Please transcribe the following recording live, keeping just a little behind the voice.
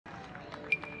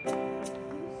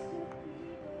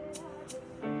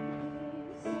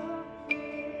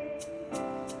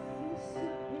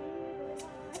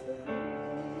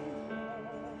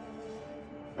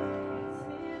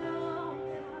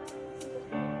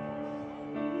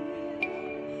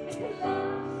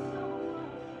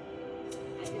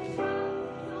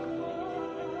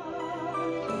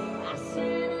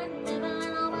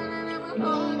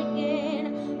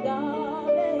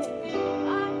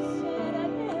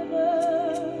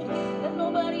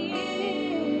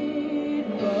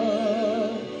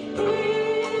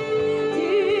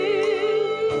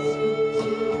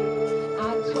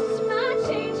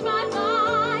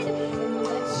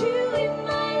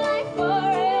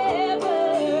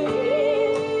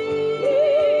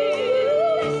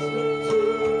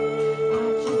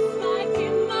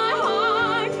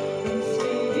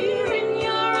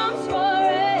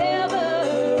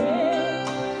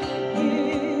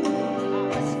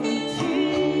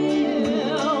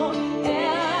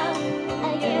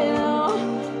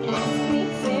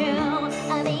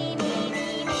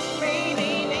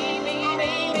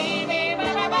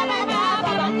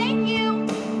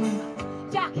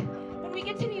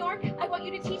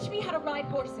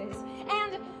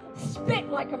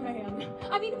Like a man.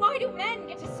 I mean, why do men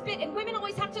get to spit and women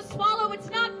always have to swallow? It's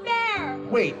not fair.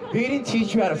 Wait, they didn't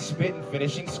teach you how to spit in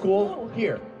finishing school? No.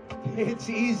 Here, it's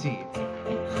easy.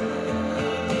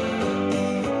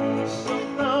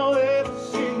 Somehow ever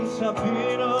since I've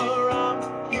been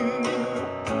around you,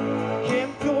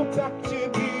 can't go back to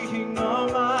being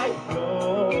on my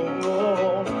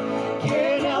own.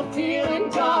 Can't help feeling,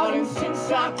 darling, since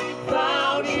I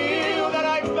found you, that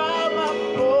I found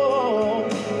my home,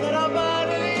 that I'm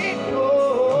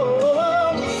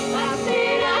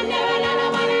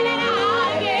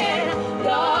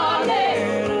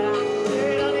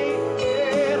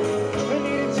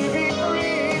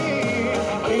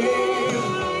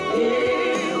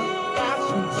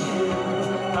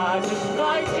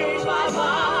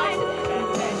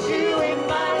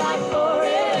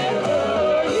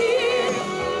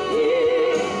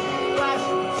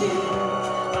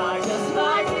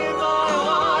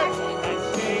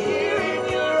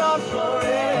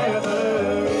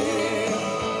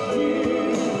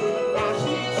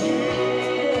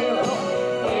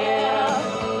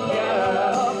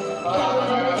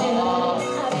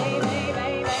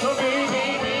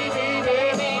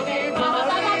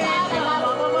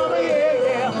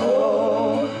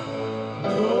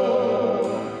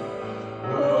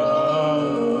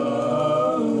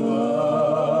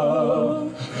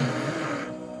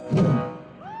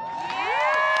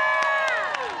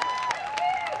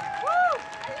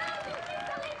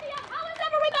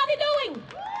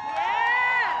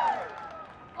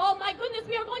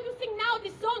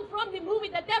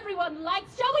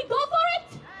Shall we go for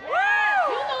it? Yeah!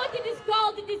 You know what it is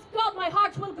called. It is called My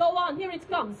Heart Will Go On. Here it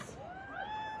comes.